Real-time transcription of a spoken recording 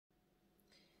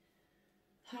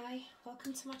Hi,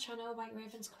 welcome to my channel, White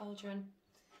Raven's Cauldron.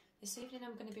 This evening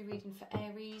I'm going to be reading for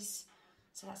Aries,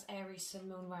 so that's Aries, Sun,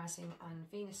 Moon, Rising and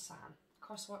Venus Sign.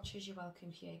 Cross watchers, you're welcome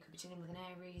here. You could be dealing with an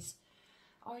Aries,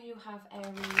 or you have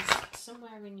Aries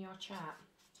somewhere in your chart.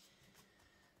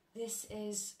 This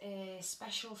is a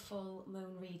special full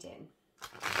moon reading,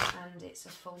 and it's a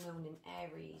full moon in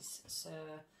Aries, so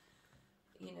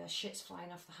you know, shit's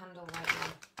flying off the handle right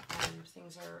now, and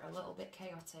things are a little bit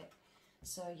chaotic.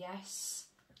 So yes,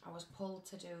 I was pulled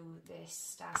to do this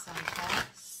star sign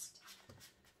test.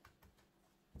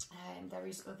 There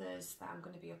is others that I'm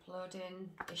going to be uploading,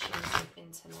 issues with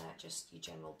internet, just your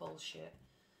general bullshit,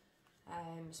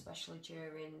 especially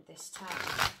during this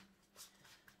time.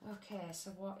 Okay, so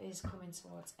what is coming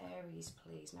towards Aries,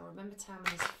 please? Now remember,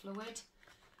 timing is fluid,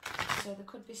 so there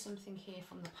could be something here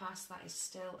from the past that is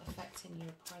still affecting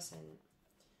your present.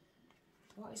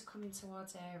 What is coming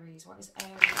towards Aries? What is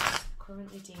Aries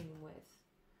currently dealing with?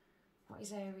 What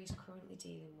is Aries currently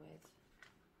dealing with?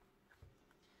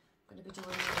 I'm going to be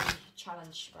doing a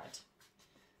challenge spread,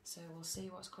 so we'll see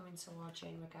what's coming towards you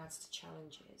in regards to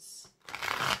challenges,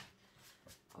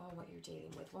 or what you're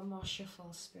dealing with. One more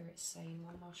shuffle, Spirit's saying,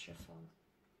 one more shuffle.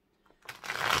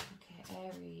 Okay,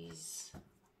 Aries.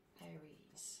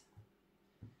 Aries.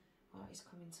 What is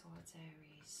coming towards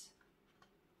Aries?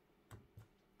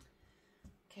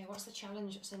 Okay, what's the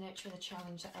challenge? What's the nature of the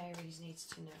challenge that Aries needs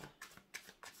to know?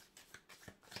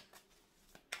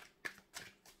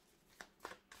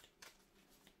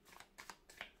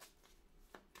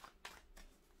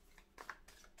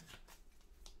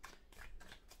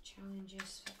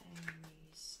 Challenges for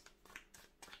Aries.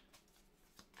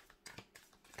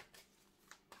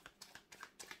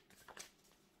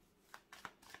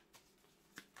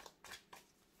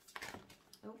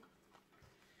 Oh,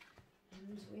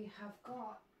 and we have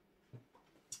got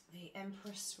the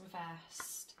Empress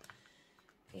reversed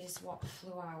is what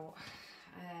flew out.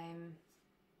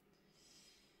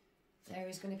 There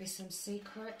is going to be some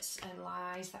secrets and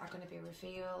lies that are going to be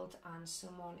revealed, and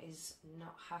someone is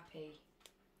not happy.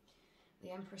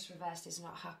 The Empress reversed is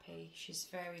not happy. She's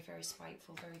very, very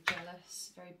spiteful, very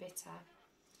jealous, very bitter.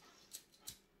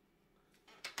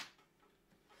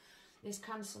 This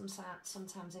can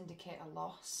sometimes indicate a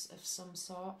loss of some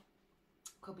sort.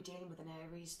 Could be dealing with an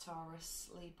Aries, Taurus,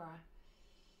 Libra.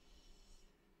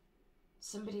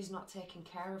 Somebody's not taking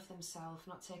care of themselves,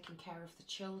 not taking care of the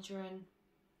children.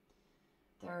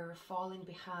 They're falling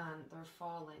behind,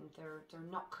 they're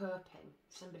not coping.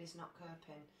 Somebody's not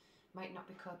coping. Might not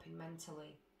be coping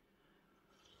mentally.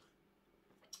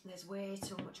 There's way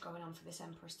too much going on for this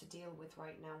Empress to deal with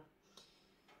right now.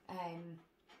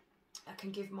 I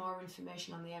can give more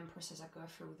information on the Empress as I go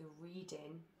through the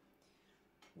reading,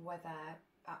 whether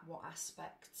at what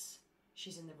aspects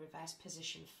she's in the reverse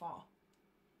position for.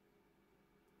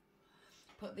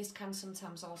 But this can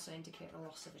sometimes also indicate the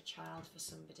loss of a child for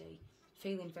somebody,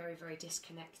 feeling very, very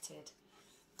disconnected.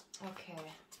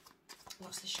 Okay.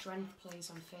 What's the strength,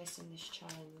 please, on facing this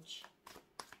challenge?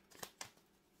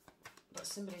 But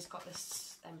somebody's got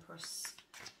this Empress.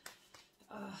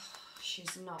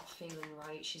 She's not feeling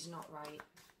right. She's not right.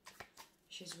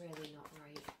 She's really not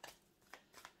right.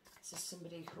 This is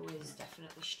somebody who is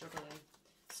definitely struggling.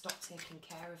 Stop taking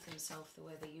care of themselves the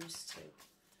way they used to.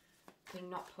 They're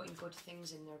not putting good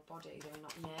things in their body. They're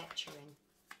not nurturing.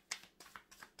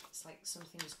 It's like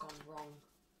something's gone wrong.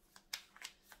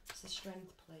 What's the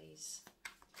strength, please?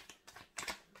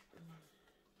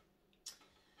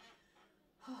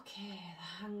 Okay,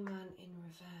 the Hangman in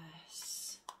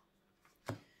reverse.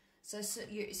 So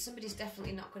somebody's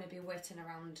definitely not going to be waiting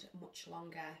around much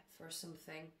longer for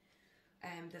something.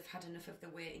 They've had enough of the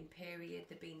waiting period.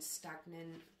 They're being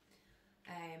stagnant.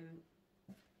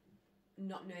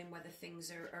 Not knowing whether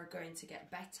things are going to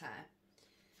get better.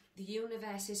 The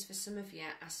universe is, for some of you,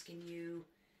 asking you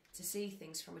to see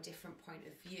things from a different point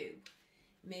of view.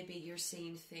 Maybe you're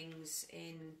seeing things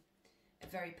in a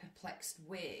very perplexed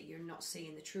way. You're not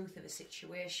seeing the truth of a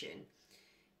situation.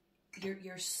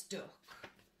 You're stuck.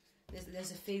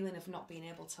 There's a feeling of not being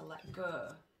able to let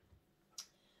go.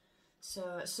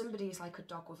 So somebody's like a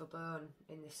dog with a bone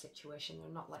in this situation.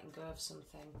 They're not letting go of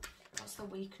something. What's the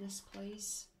weakness,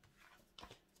 please?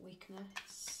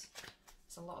 Weakness.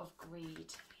 There's a lot of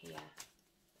greed here.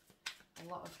 A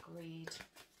lot of greed.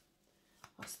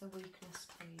 What's the weakness,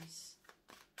 please?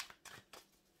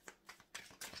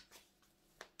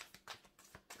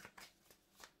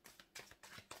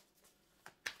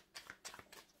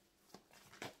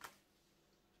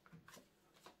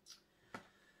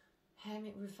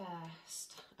 Hermit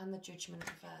reversed and the Judgment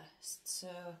reversed. So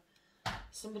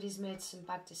somebody's made some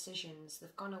bad decisions.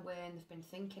 They've gone away and they've been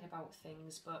thinking about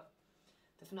things, but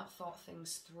They've not thought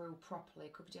things through properly.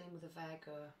 Could be dealing with a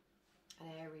Virgo and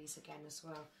Aries again as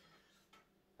well.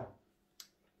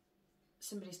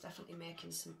 Somebody's definitely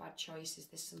making some bad choices.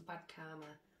 There's some bad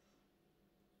karma.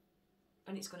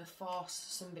 And it's going to force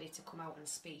somebody to come out and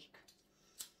speak.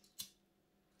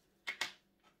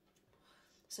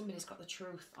 Somebody's got the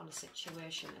truth on a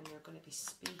situation and they're going to be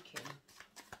speaking.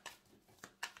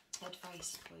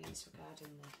 Advice, please,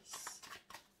 regarding this.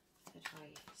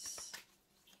 Advice.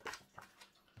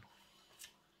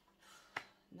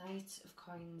 Knight of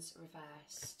Coins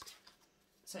reversed.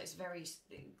 So it's very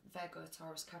Virgo,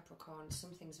 Taurus, Capricorn.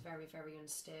 Something's very, very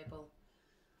unstable.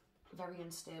 Very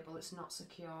unstable. It's not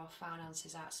secure.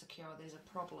 Finances aren't secure. There's a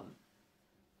problem.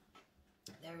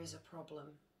 There is a problem.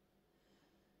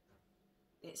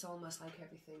 It's almost like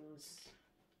everything's,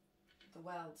 the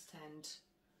worlds tend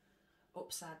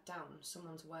upside down.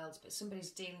 Someone's worlds, but somebody's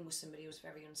dealing with somebody who's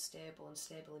very unstable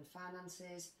in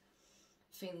finances,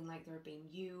 feeling like they're being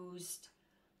used,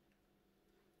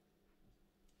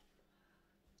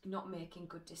 not making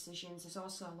good decisions. There's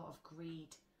also a lot of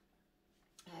greed.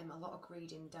 A lot of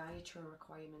greed in dietary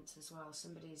requirements as well.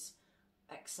 Somebody's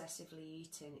excessively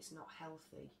eating. It's not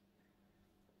healthy.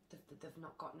 They've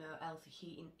not got no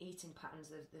healthy eating patterns.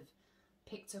 They've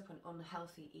picked up an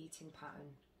unhealthy eating pattern.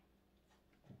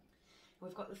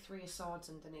 We've got the Three of Swords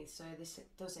underneath, so this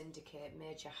does indicate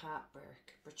major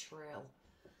heartbreak, betrayal,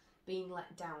 being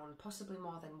let down, possibly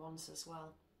more than once as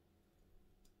well.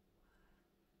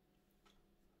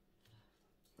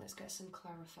 Let's get some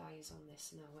clarifiers on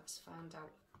this now. Let's find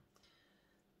out.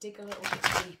 Dig a little bit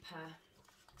deeper.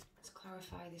 Let's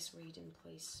clarify this reading,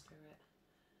 please, Spirit.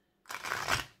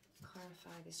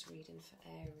 Clarify this reading for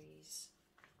Aries.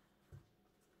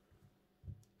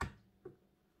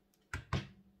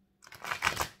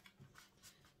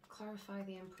 Clarify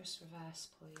the Empress reverse,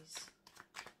 please.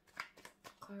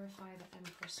 Clarify the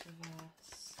Empress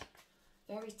reverse.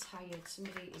 Very tired.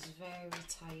 Somebody is very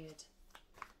tired.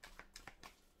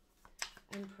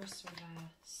 Empress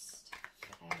reversed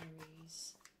for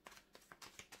Aries.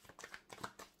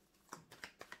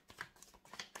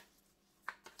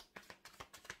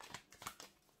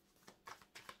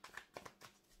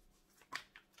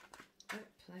 Oh,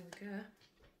 there we go.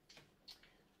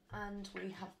 And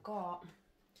we have got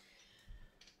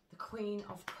the Queen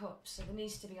of Cups. So there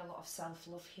needs to be a lot of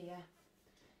self-love here.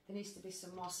 There needs to be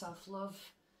some more self-love.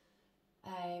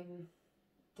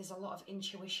 There's a lot of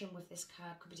intuition with this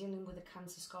card. Could be dealing with a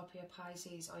Cancer, Scorpio,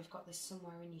 Pisces, or you've got this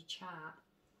somewhere in your chart.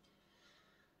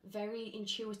 Very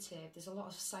intuitive. There's a lot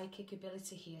of psychic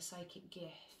ability here, psychic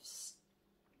gifts.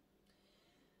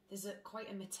 There's quite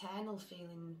a maternal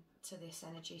feeling to this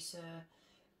energy, so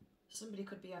somebody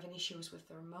could be having issues with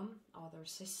their mum or their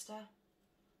sister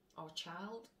or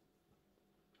child.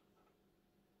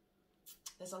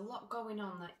 There's a lot going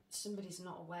on that somebody's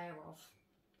not aware of.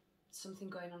 Something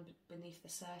going on beneath the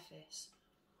surface.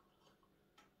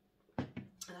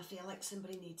 And I feel like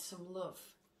somebody needs some love,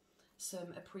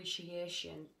 some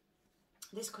appreciation.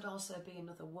 This could also be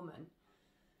another woman.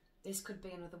 This could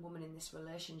be another woman in this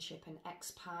relationship, an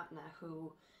ex-partner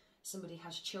who somebody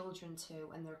has children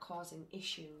to and they're causing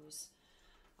issues.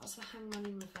 What's the Hangman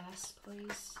in reverse,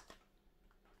 please?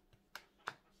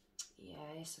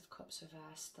 Yeah, Ace of Cups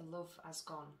reversed. The love has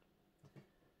gone.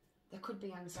 There could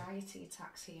be anxiety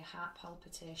attacks here, heart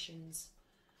palpitations.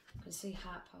 I can see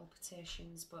heart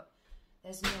palpitations, but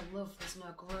there's no love, there's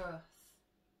no growth.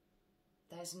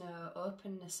 There's no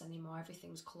openness anymore,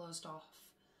 everything's closed off.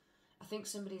 I think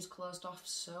somebody's closed off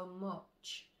so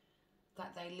much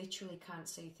that they literally can't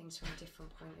see things from a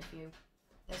different point of view.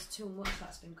 There's too much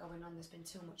that's been going on, there's been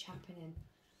too much happening.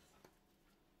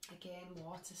 Again,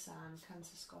 water sign,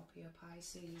 Cancer, Scorpio,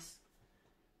 Pisces.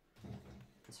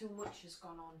 Too much has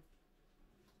gone on.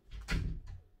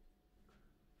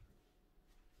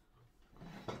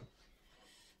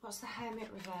 What's the Hermit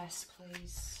reverse,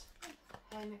 please?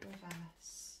 Hermit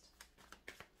reversed.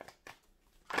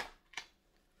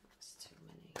 That's too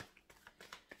many.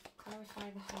 Clarify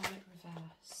the Hermit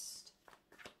reversed.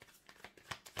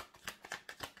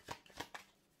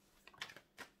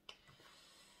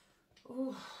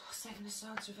 Ooh, Seven of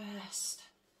Swords reversed.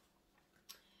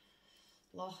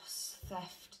 Loss,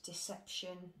 theft,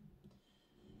 deception.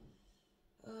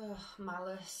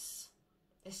 Malice.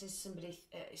 This is somebody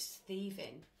is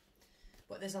thieving.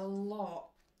 But there's a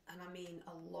lot, and I mean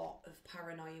a lot, of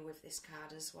paranoia with this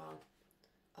card as well.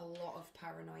 A lot of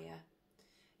paranoia.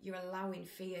 You're allowing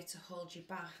fear to hold you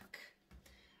back.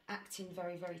 Acting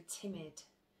very, very timid.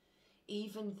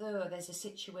 Even though there's a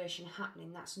situation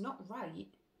happening that's not right,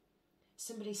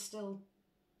 somebody still,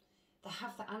 they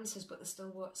have the answers but they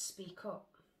still won't speak up.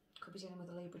 Could be dealing with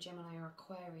a Libra, Gemini or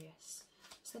Aquarius.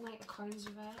 It's the Knight of Coins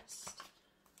reversed.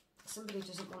 Somebody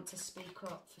doesn't want to speak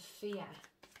up for fear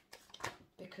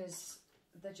because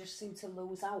they just seem to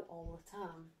lose out all the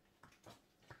time.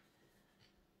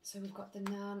 So we've got the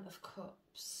Nine of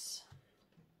Cups.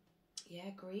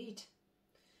 Yeah, greed.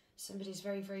 Somebody's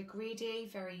very, very greedy,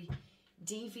 very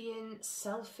deviant,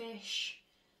 selfish,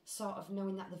 sort of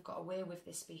knowing that they've got away with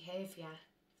this behaviour.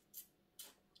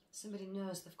 Somebody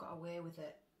knows they've got away with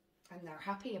it and they're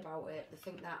happy about it. They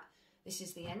think that this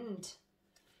is the end.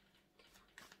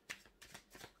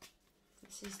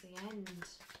 This is the end.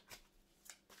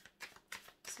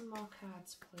 Some more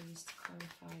cards, please, to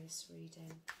clarify this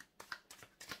reading.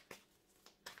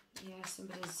 Yeah,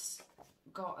 somebody's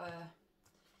got a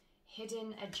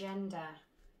hidden agenda.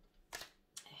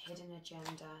 A hidden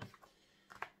agenda.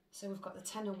 So we've got the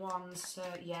Ten of Wands. So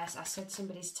yes, I said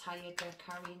somebody's tired. They're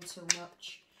carrying too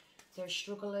much. They're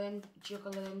struggling,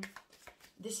 juggling.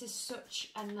 This is such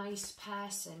a nice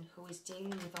person who is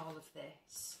dealing with all of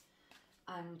this.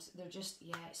 And they're just,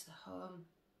 yeah, it's the home.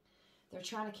 They're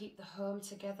trying to keep the home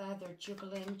together. They're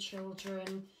juggling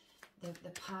children, the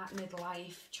partnered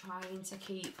life, trying to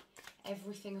keep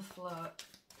everything afloat,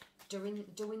 doing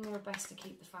their best to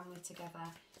keep the family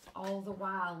together, all the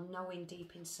while knowing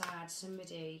deep inside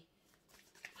somebody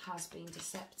has been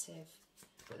deceptive.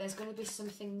 But there's going to be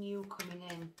something new coming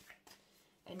in.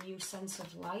 A new sense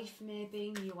of life,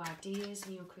 maybe, new ideas,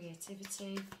 new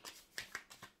creativity.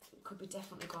 It could be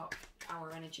definitely got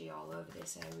our energy all over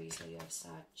this, Aries, Leo,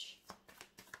 Sag.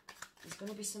 There's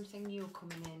going to be something new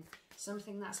coming in.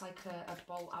 Something that's like a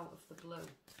bolt out of the blue.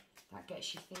 That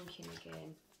gets you thinking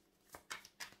again.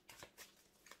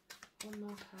 One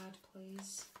more card,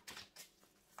 please.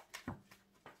 Oh,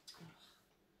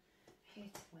 I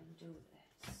hate it when they do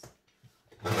this.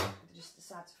 They just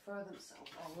decide to throw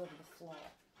themselves all over the floor.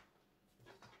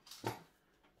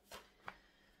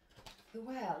 The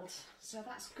World. So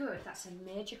that's good. That's a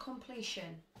major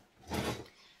completion.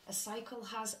 A cycle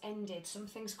has ended.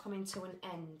 Something's coming to an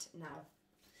end now.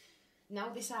 Now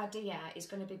this idea is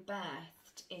going to be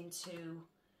birthed into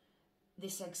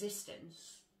this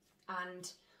existence,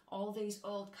 and all these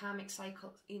old karmic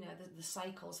cycles, you know, the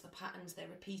cycles, the patterns, the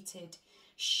repeated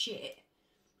shit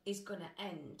is going to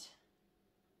end.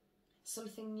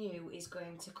 Something new is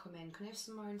going to come in. Can I have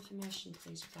some more information,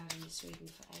 please, regarding this reading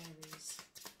for Aries?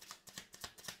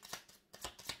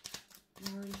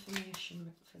 More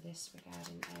information for this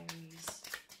regarding Aries.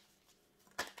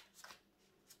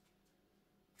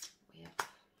 Yep.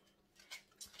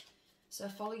 So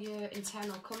follow your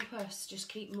internal compass. Just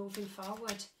keep moving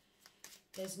forward.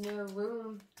 There's no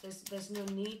room. There's no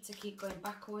need to keep going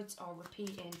backwards or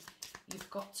repeating. You've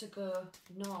got to go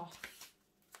north.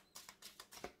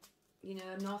 You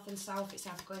know, north and south. It's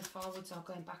either going forwards or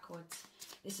going backwards.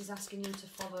 This is asking you to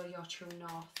follow your true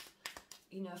north.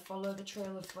 You know, follow the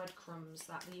trail of breadcrumbs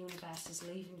that the universe is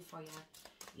leaving for you.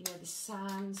 You know, the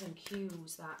signs and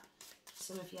cues that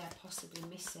some of you are possibly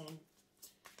missing.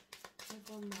 Have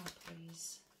one more,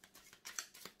 please.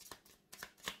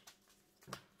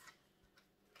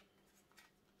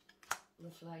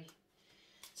 Lovely.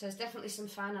 So there's definitely some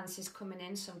finances coming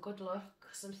in, some good luck,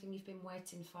 something you've been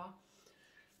waiting for.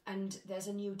 And there's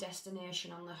a new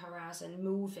destination on the horizon,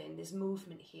 moving. There's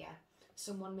movement here.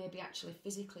 Someone may be actually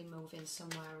physically moving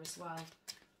somewhere as well.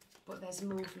 But there's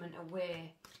movement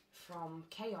away from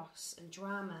chaos and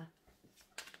drama.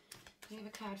 Can you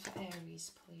have a card for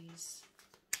Aries, please?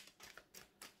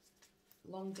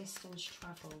 Long distance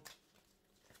travel.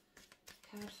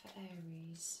 Card for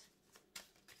Aries.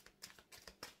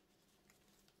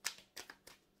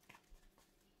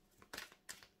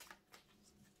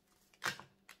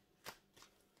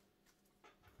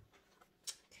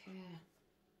 Okay.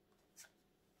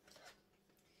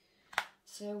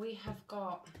 So we have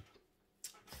got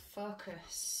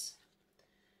focus.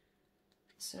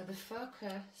 So the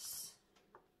focus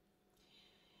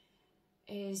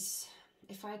is,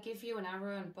 if I give you an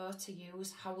arrow and bow to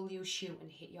use, how will you shoot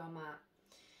and hit your mark?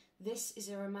 This is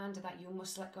a reminder that you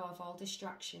must let go of all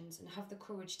distractions and have the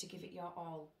courage to give it your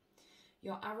all.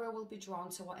 Your arrow will be drawn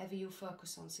to whatever you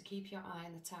focus on, so keep your eye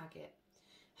on the target.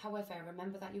 However,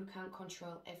 remember that you can't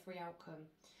control every outcome.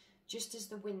 Just as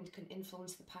the wind can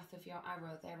influence the path of your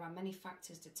arrow, there are many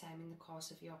factors determining the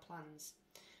course of your plans.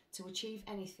 To achieve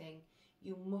anything,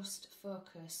 you must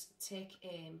focus, take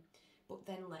aim, but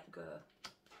then let go.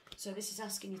 So this is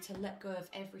asking you to let go of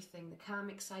everything, the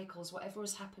karmic cycles, whatever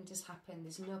has happened has happened.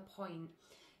 There's no point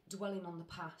dwelling on the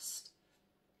past.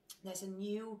 There's a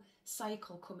new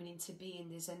cycle coming into being.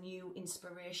 There's a new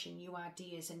inspiration, new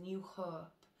ideas, a new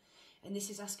hope. And this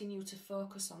is asking you to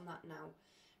focus on that now.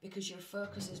 because your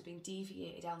focus has been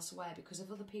deviated elsewhere because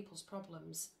of other people's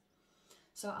problems.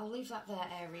 So I'll leave that there,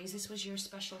 Aries. This was your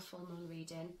special full moon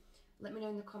reading. Let me know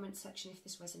in the comments section if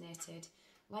this resonated.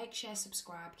 Like, share,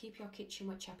 subscribe. Keep your kitchen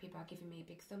witch happy by giving me a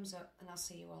big thumbs up, and I'll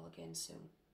see you all again soon.